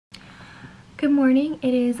Good morning.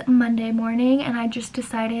 It is Monday morning and I just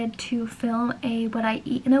decided to film a what I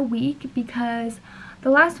eat in a week because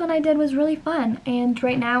the last one I did was really fun, and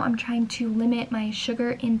right now I'm trying to limit my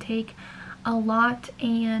sugar intake a lot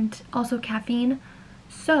and also caffeine.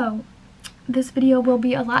 So this video will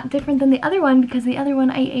be a lot different than the other one because the other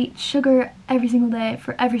one I ate sugar every single day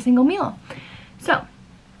for every single meal. So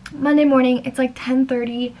Monday morning, it's like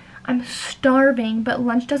 10:30. I'm starving, but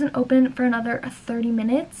lunch doesn't open for another 30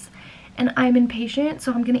 minutes. And I'm impatient,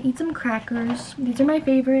 so I'm gonna eat some crackers. These are my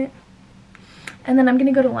favorite. And then I'm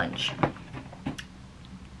gonna go to lunch.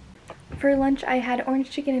 For lunch, I had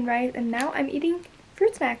orange chicken and rice, and now I'm eating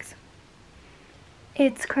fruit snacks.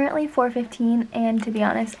 It's currently 4:15, and to be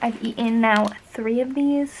honest, I've eaten now 3 of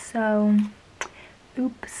these, so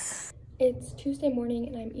oops. It's Tuesday morning,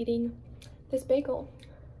 and I'm eating this bagel.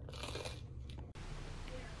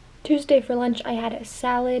 Tuesday for lunch, I had a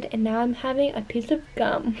salad, and now I'm having a piece of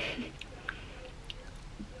gum.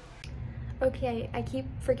 Okay, I keep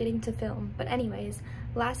forgetting to film, but anyways,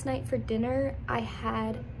 last night for dinner, I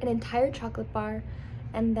had an entire chocolate bar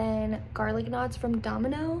and then garlic knots from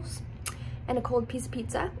Domino's and a cold piece of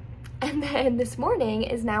pizza. And then this morning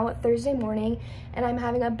is now Thursday morning, and I'm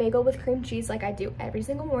having a bagel with cream cheese like I do every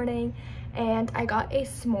single morning. And I got a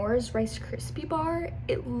s'mores Rice Krispie bar.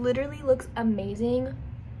 It literally looks amazing.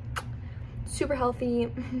 Super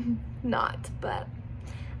healthy, not, but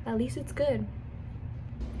at least it's good.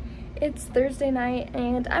 It's Thursday night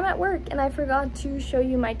and I'm at work, and I forgot to show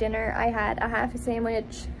you my dinner. I had a half a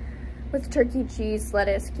sandwich with turkey, cheese,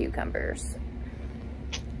 lettuce, cucumbers.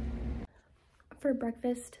 For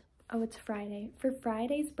breakfast, oh, it's Friday. For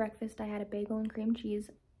Friday's breakfast, I had a bagel and cream cheese,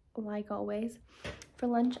 like always. For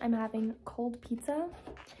lunch, I'm having cold pizza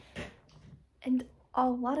and a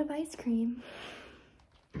lot of ice cream.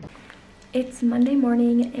 It's Monday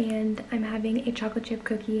morning and I'm having a chocolate chip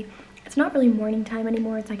cookie. It's not really morning time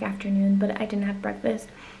anymore, it's like afternoon, but I didn't have breakfast.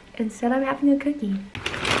 Instead, I'm having a cookie.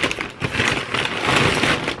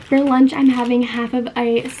 For lunch, I'm having half of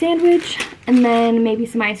a sandwich and then maybe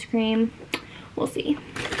some ice cream. We'll see.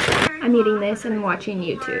 I'm eating this and watching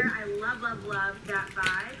YouTube. I love that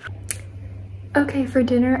vibe. Okay, for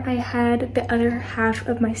dinner, I had the other half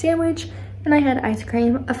of my sandwich and I had ice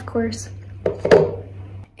cream, of course.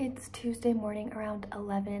 It's Tuesday morning around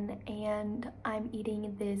 11 and I'm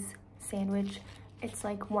eating this sandwich. It's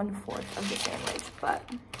like 1/4 of the sandwich, but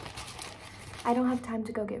I don't have time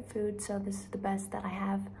to go get food, so this is the best that I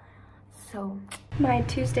have. So my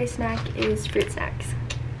Tuesday snack is fruit snacks.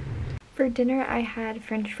 For dinner, I had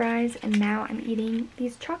French fries, and now I'm eating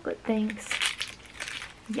these chocolate things.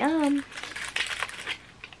 Yum!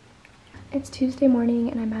 It's Tuesday morning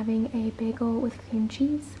and I'm having a bagel with cream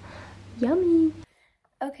cheese. Yummy!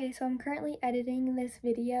 Okay, so I'm currently editing this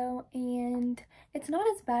video and it's not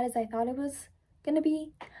as bad as I thought it was gonna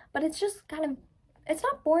be, but it's just kind of, it's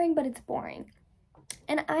not boring, but it's boring.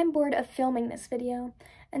 And I'm bored of filming this video.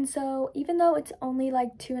 And so even though it's only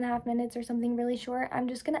like 2.5 minutes or something really short, I'm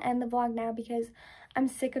just gonna end the vlog now because I'm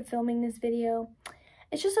sick of filming this video.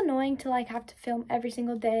 It's just annoying to like have to film every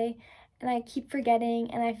single day, and I keep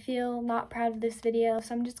forgetting and I feel not proud of this video.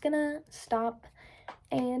 So I'm just gonna stop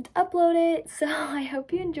and upload it. So I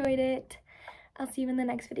hope you enjoyed it. I'll see you in the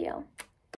next video.